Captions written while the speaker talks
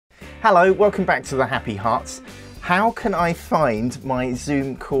Hello, welcome back to the Happy Hearts. How can I find my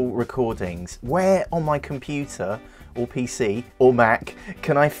Zoom call recordings? Where on my computer or PC or Mac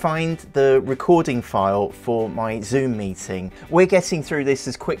can I find the recording file for my Zoom meeting? We're getting through this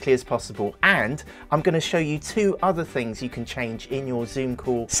as quickly as possible, and I'm going to show you two other things you can change in your Zoom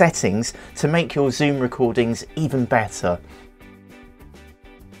call settings to make your Zoom recordings even better.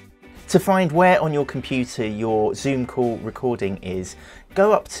 To find where on your computer your Zoom call recording is,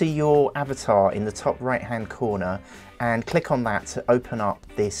 go up to your avatar in the top right hand corner and click on that to open up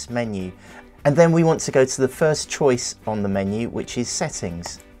this menu. And then we want to go to the first choice on the menu, which is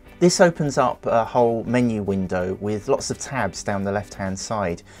Settings. This opens up a whole menu window with lots of tabs down the left hand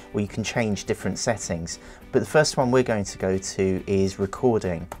side where you can change different settings. But the first one we're going to go to is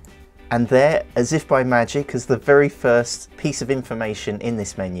Recording. And there, as if by magic, as the very first piece of information in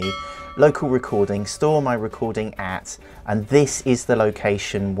this menu, local recording, store my recording at, and this is the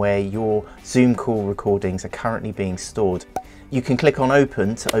location where your Zoom call recordings are currently being stored. You can click on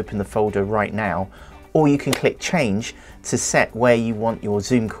Open to open the folder right now, or you can click Change to set where you want your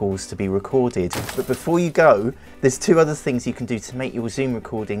Zoom calls to be recorded. But before you go, there's two other things you can do to make your Zoom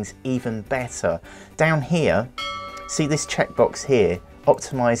recordings even better. Down here, see this checkbox here,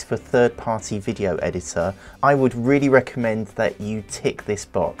 Optimize for third-party video editor. I would really recommend that you tick this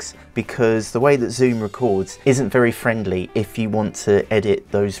box because the way that Zoom records isn't very friendly if you want to edit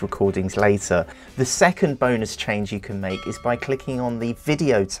those recordings later. The second bonus change you can make is by clicking on the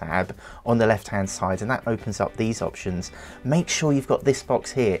video tab on the left-hand side, and that opens up these options. Make sure you've got this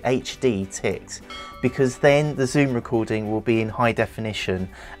box here, HD, ticked, because then the Zoom recording will be in high definition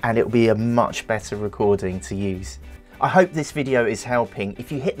and it will be a much better recording to use. I hope this video is helping.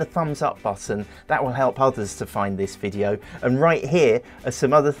 If you hit the thumbs up button, that will help others to find this video. And right here are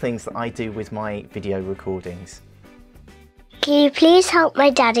some other things that I do with my video recordings. Can you please help my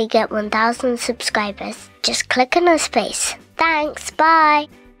daddy get 1,000 subscribers? Just click on his face. Thanks, bye.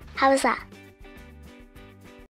 How was that?